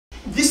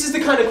this is the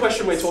kind of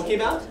question we're talking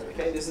about.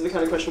 Okay, this is the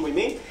kind of question we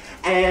mean.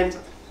 And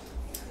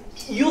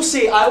you'll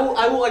see, I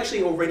will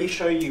actually already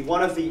show you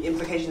one of the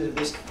implications of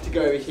this to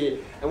go over here,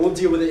 and we'll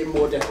deal with it in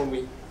more depth when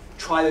we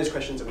try those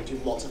questions and we do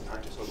lots of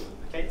practice on them.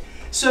 Okay,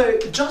 so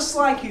just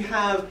like you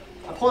have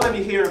a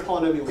polynomial here and a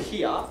polynomial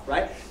here,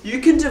 right? You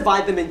can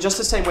divide them in just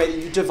the same way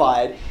that you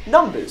divide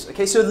numbers.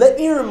 Okay, so let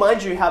me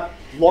remind you how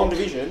long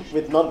division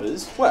with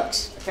numbers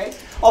works. Okay,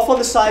 off on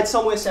the side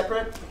somewhere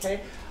separate.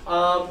 Okay,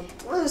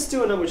 let's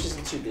do a number which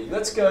isn't too big.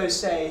 Let's go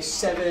say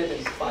 7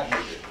 and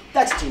 500.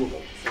 That's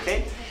doable.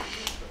 Okay.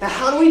 Now,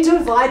 how do we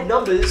divide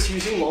numbers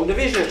using long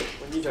division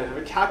when you don't have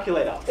a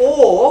calculator?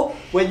 Or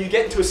when you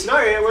get into a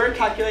scenario where a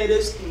calculator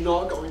is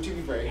not going to be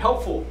very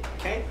helpful,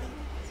 okay?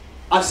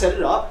 I've set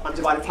it up. I'm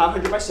dividing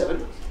 500 by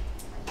 7.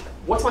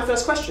 What's my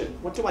first question?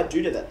 What do I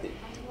do to that thing?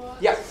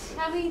 Yeah.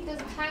 How many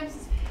times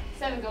does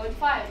 7 go in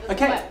 5?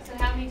 Okay. Work. So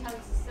how many times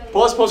does 7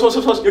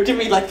 Pause. You're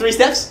giving me like 3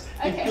 steps?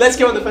 Okay. Let's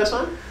go on the first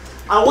one.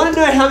 I want to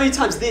know how many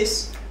times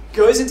this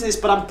goes into this,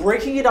 but I'm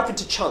breaking it up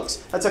into chunks.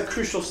 That's a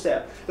crucial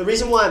step. The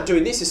reason why I'm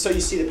doing this is so you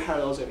see the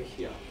parallels over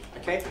here.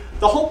 Okay?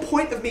 The whole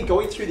point of me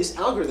going through this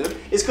algorithm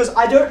is because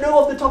I don't know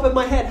off the top of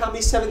my head how many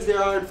 7s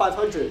there are in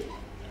 500.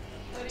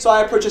 So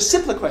I approach a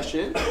simpler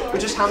question,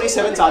 which is how many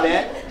 7s are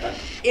there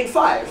in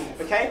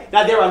 5. Okay?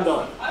 Now there I'm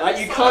done. Right?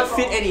 You can't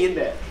fit any in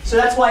there. So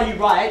that's why you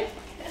write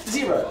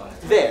 0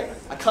 there.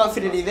 I can't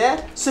fit any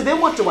there. So then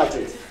what do I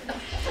do?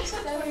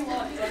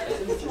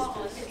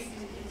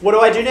 What do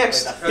I do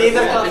next?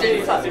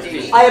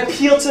 I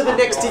appeal to the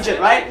next digit,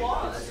 right?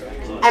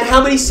 And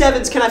how many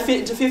 7s can I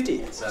fit into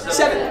 50?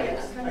 7.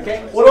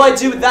 Okay. What do I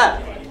do with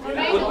that?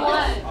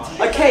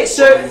 Okay,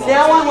 so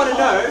now I want to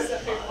know.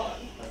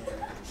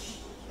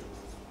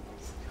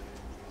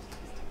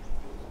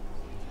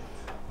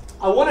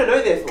 I want to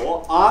know,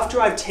 therefore, after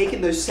I've taken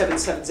those 7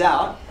 7s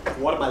out,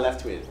 what am I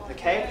left with?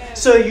 Okay.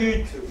 So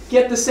you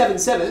get the 7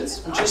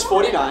 7s, which is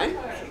 49.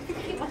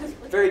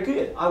 Very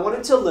good. I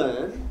wanted to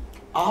learn,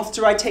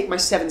 after I take my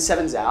 7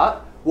 7s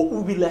out, what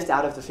will be left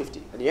out of the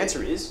 50? And the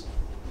answer is,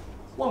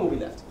 1 will be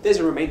left. There's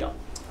a remainder.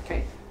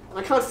 Okay? And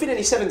I can't fit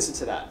any 7s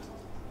into that.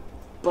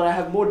 But I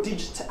have more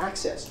digits to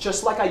access.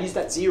 Just like I used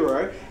that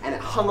 0 and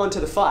it hung onto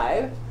the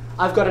 5,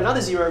 I've got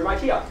another 0 right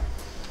here,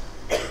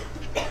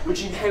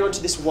 which you can hang on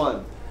to this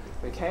 1.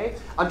 Okay?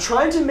 I'm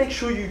trying to make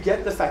sure you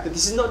get the fact that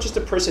this is not just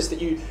a process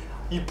that you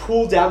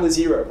pull down the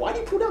 0. Why do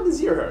you pull down the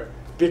 0?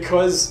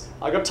 Because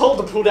I got told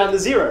to pull down the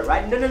 0,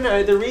 right?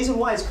 No. The reason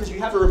why is because you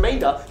have a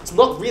remainder. It's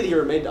not really a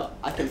remainder.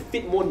 I can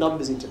fit more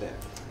numbers into there.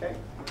 Okay?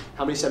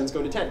 How many 7s go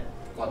into 10?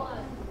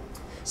 1.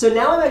 So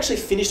now I've actually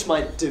finished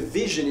my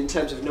division in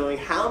terms of knowing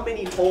how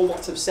many whole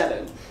lots of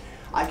 7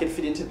 I can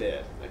fit into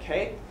there.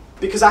 Okay?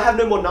 Because I have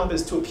no more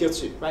numbers to appeal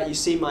to, right? You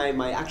see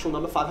my actual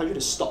number 500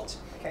 is stopped.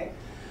 Okay?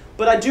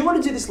 But I do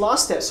want to do this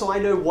last step so I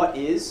know what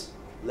is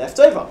left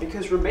over,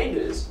 because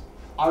remainders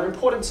are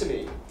important to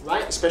me,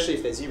 right? Especially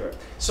if they're 0.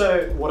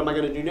 So what am I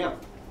going to do now?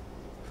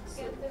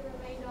 Get the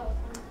remainder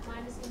from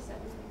minusing 7.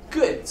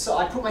 Good. So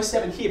I put my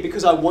 7 here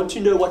because I want to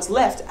know what's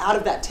left out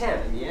of that 10.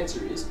 And the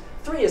answer is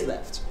 3 is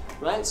left,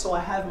 right? So I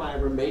have my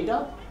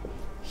remainder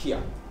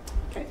here.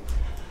 Okay.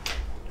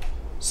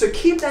 So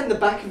keep that in the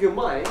back of your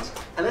mind,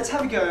 and let's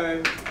have a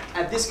go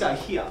at this guy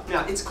here.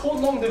 Now, it's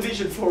called long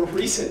division for a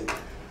reason.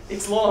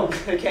 It's long,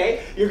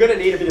 okay? You're going to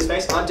need a bit of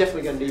space. I'm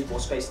definitely going to need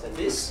more space than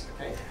this,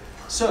 okay?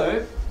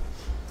 So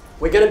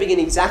we're going to begin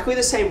exactly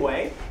the same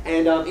way,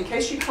 and in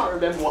case you can't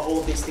remember what all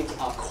of these things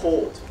are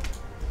called,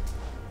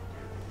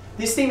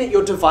 this thing that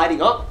you're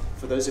dividing up,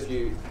 for those of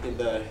you in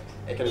the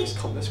economics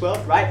commerce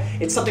world, right?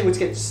 It's something which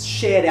gets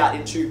shared out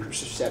into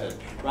groups of 7,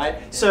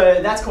 right?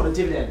 So that's called a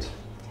dividend,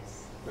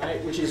 right?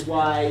 Which is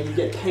why you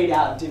get paid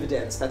out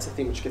dividends. That's the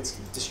thing which gets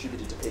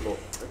distributed to people,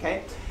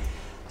 okay?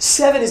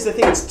 7 is the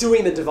thing that's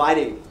doing the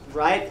dividing,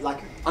 right?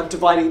 Like, I'm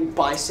dividing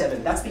by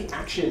 7. That's the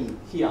action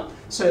here.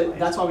 So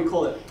that's why we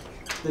call it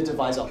the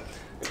divisor,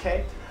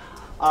 okay?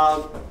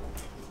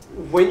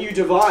 When you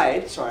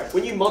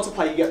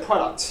multiply, you get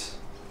products.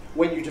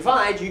 When you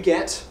divide, you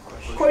get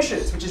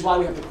quotients, which is why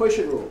we have the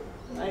quotient rule,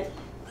 right?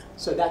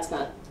 So that's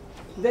that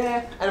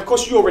there. And of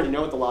course, you already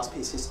know what the last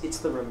piece is. It's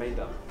the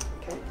remainder,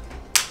 okay?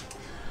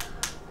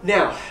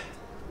 Now,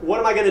 what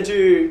am I going to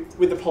do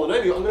with the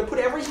polynomial? I'm going to put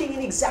everything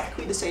in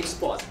exactly the same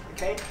spot,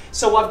 okay?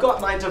 So I've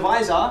got my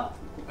divisor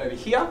over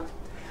here.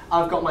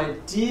 I've got my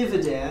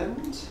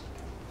dividend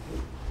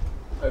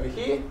over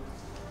here.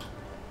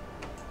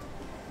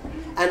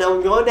 And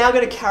I'm now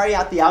going to carry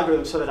out the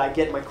algorithm so that I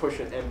get my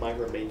quotient and my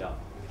remainder,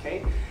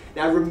 okay?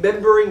 Now,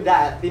 remembering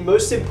that the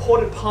most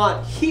important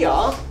part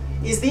here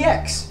is the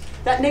x.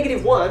 That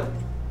 -1,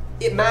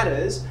 it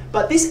matters,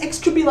 but this x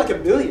could be like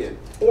 1,000,000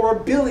 or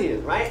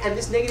 1,000,000,000, right? And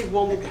this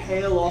 -1 will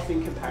pale off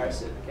in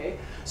comparison, okay?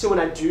 So when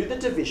I do the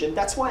division,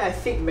 that's why I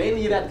think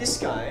mainly about this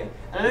guy,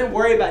 and I don't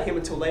worry about him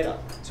until later.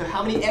 So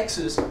how many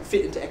x's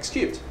fit into x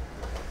cubed?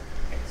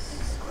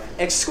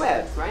 X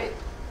squared, right?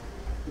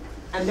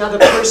 And now the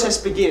process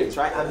begins,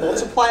 right? I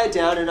multiply it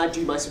down and I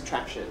do my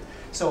subtraction.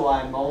 So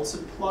I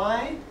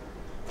multiply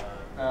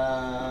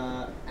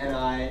and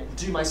I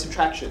do my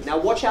subtraction. Now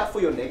watch out for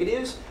your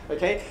negatives,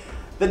 okay?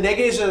 The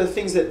negatives are the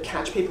things that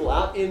catch people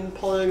out in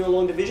polynomial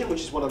long division,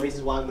 which is one of the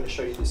reasons why I'm going to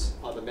show you this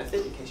other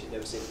method, in case you've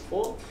never seen it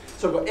before.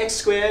 So I've got x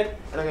squared,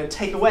 and I'm going to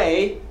take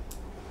away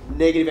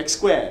negative x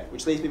squared,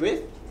 which leaves me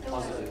with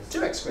Positive.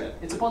 2x squared.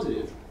 It's a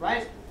positive,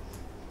 right?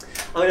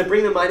 I'm going to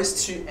bring the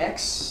minus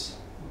 2x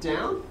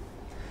down,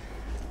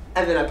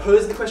 and then I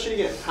pose the question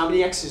again. How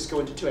many x's go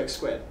into 2x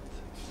squared?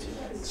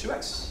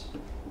 2x.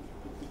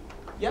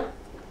 Yeah.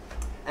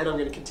 And I'm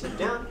going to continue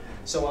down.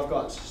 So I've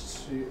got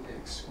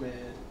 2x squared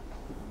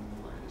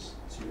minus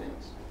 2x.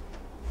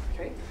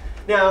 Okay.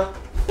 Now,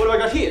 what do I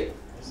got here?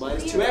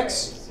 Minus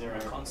 2x. 0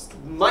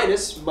 constant.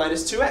 Minus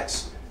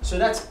 2x. So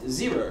that's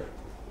 0,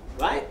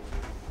 right?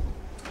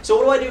 So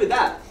what do I do with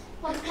that?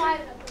 Multiply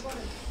it at the bottom.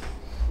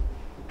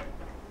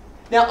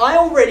 Now I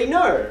already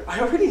know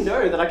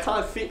that I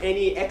can't fit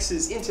any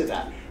x's into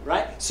that,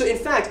 right? So in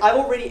fact, I've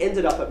already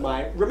ended up at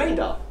my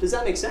remainder. Does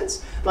that make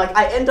sense? Like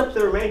I end up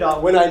the remainder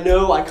when I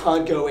know I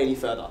can't go any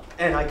further,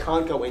 and I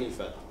can't go any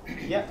further.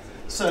 Yeah.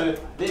 So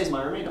there's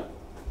my remainder.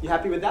 You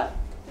happy with that?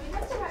 Do we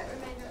have to write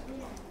remainder at the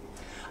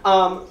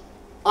end?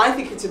 I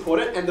think it's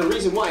important, and the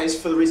reason why is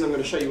for the reason I'm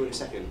going to show you in a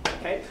second.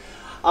 Okay.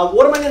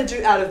 What am I going to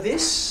do out of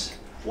this?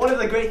 One of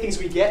the great things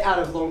we get out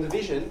of long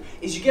division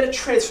is you get a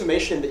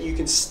transformation that you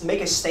can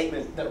make a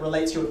statement that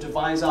relates your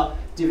divisor,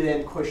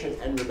 dividend, quotient,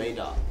 and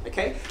remainder.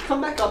 Okay?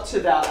 Come back up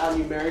to our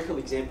numerical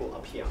example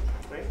up here.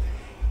 Right?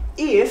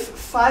 If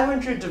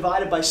 500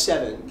 divided by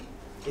 7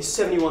 is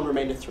 71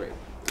 remainder 3.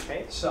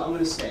 Okay? So I'm going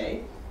to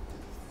say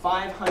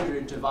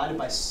 500 divided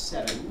by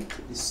 7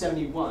 is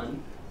 71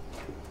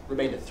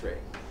 remainder 3.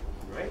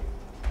 Right?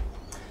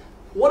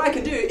 What I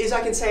can do is I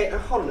can say,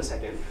 hold on a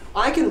second,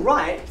 I can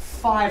write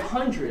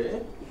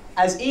 500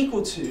 as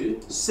equal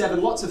to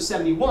 7 lots of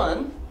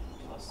 71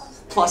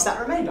 plus that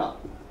remainder,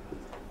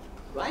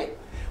 right?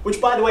 Which,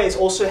 by the way, is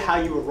also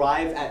how you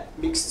arrive at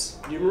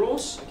mixed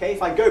numerals, okay?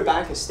 If I go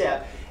back a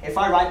step, if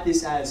I write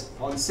this as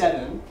on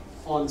 7,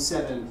 on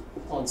 7,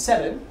 on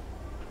 7,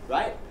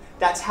 right?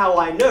 That's how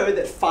I know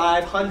that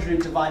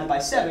 500 divided by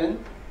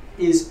 7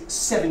 is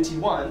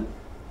 71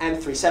 and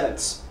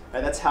 3/7.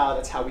 Right, that's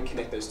how we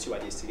connect those two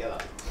ideas together.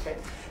 Okay.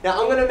 Now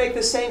I'm going to make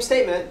the same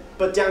statement,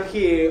 but down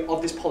here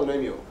of this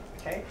polynomial.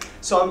 Okay.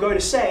 So I'm going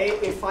to say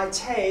if I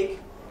take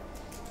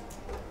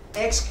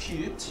x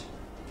cubed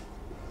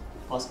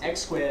plus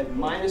x squared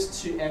minus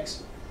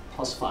 2x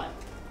plus 5.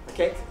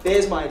 Okay.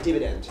 There's my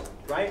dividend,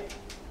 right?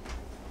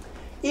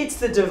 It's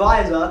the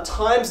divisor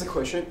times the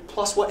quotient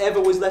plus whatever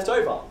was left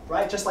over,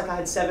 right? Just like I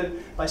had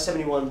 7 by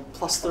 71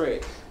 plus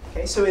 3.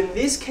 Okay. So in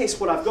this case,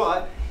 what I've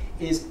got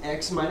is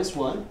x minus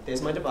 1,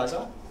 there's my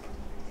divisor,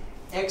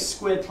 x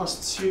squared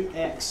plus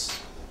 2x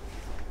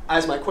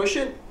as my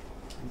quotient,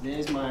 and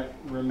there's my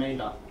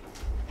remainder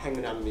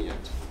hanging out in the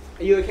end.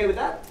 Are you okay with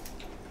that?